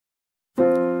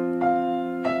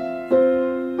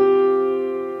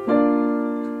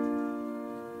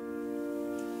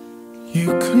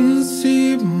You can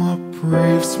see my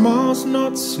brave smile's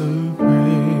not so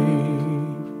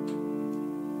brave.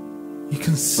 You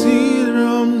can see that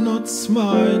I'm not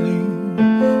smiling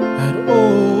at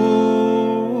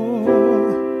all.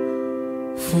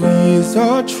 For years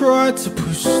I tried to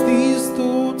push these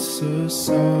thoughts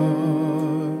aside.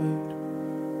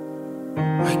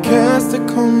 I guess there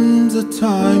comes a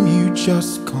time you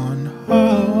just can't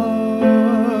hide.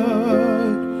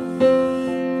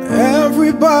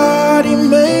 Everybody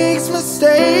makes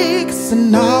mistakes,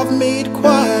 and I've made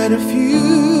quite a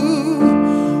few.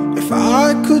 If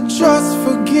I could just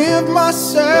forgive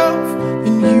myself,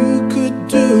 then you could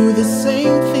do the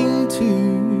same thing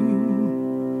too.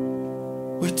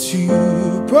 We're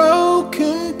two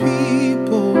broken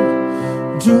people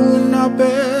doing our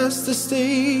best to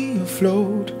stay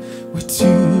afloat. We're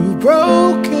two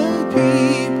broken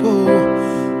people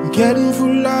getting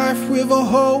through life with a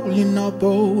hole in our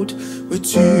boat. We're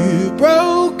two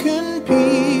broken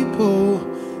people,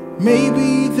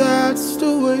 maybe that's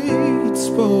the way it's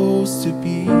supposed to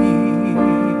be.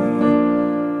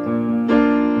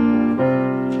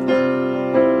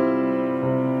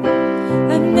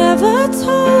 I've never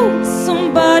told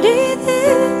somebody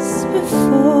this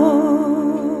before,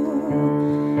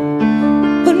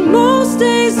 but most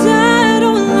days I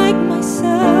don't like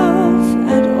myself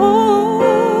at all.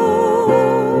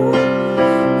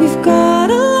 We've got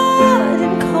a lot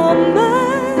in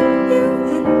common, you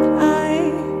and I.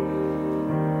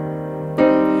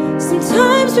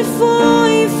 Sometimes before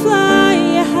you fly,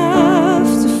 you have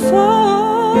to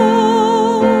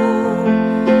fall,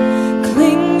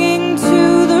 clinging to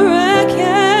the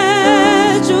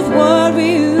wreckage of what we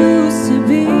used to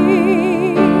be,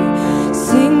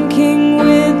 sinking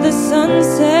with the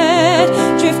sunset,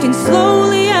 drifting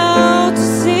slowly out to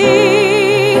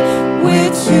sea.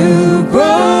 We're two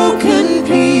broken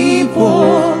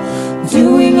people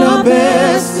doing our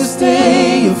best to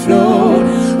stay afloat.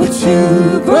 We're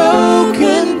two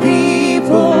broken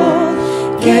people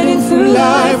getting through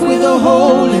life with a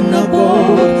hole in our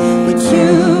boat. We're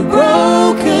two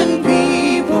broken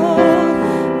people,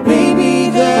 maybe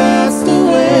that's the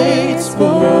way it's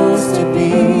supposed to be.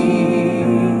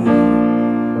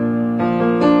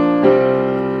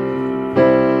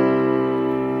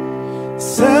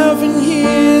 7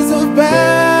 years of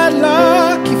bad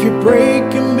luck, if you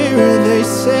break a mirror, they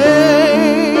say.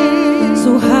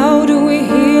 So how do we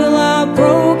heal our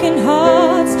broken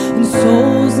hearts and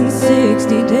souls in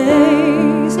 60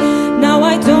 days? Now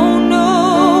I don't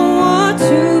know what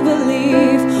to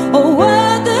believe or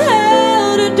what the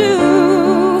hell to do.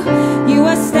 You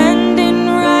are standing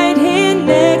right here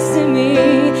next to me,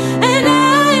 and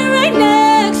I right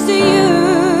next to you.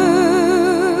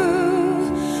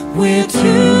 We're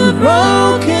two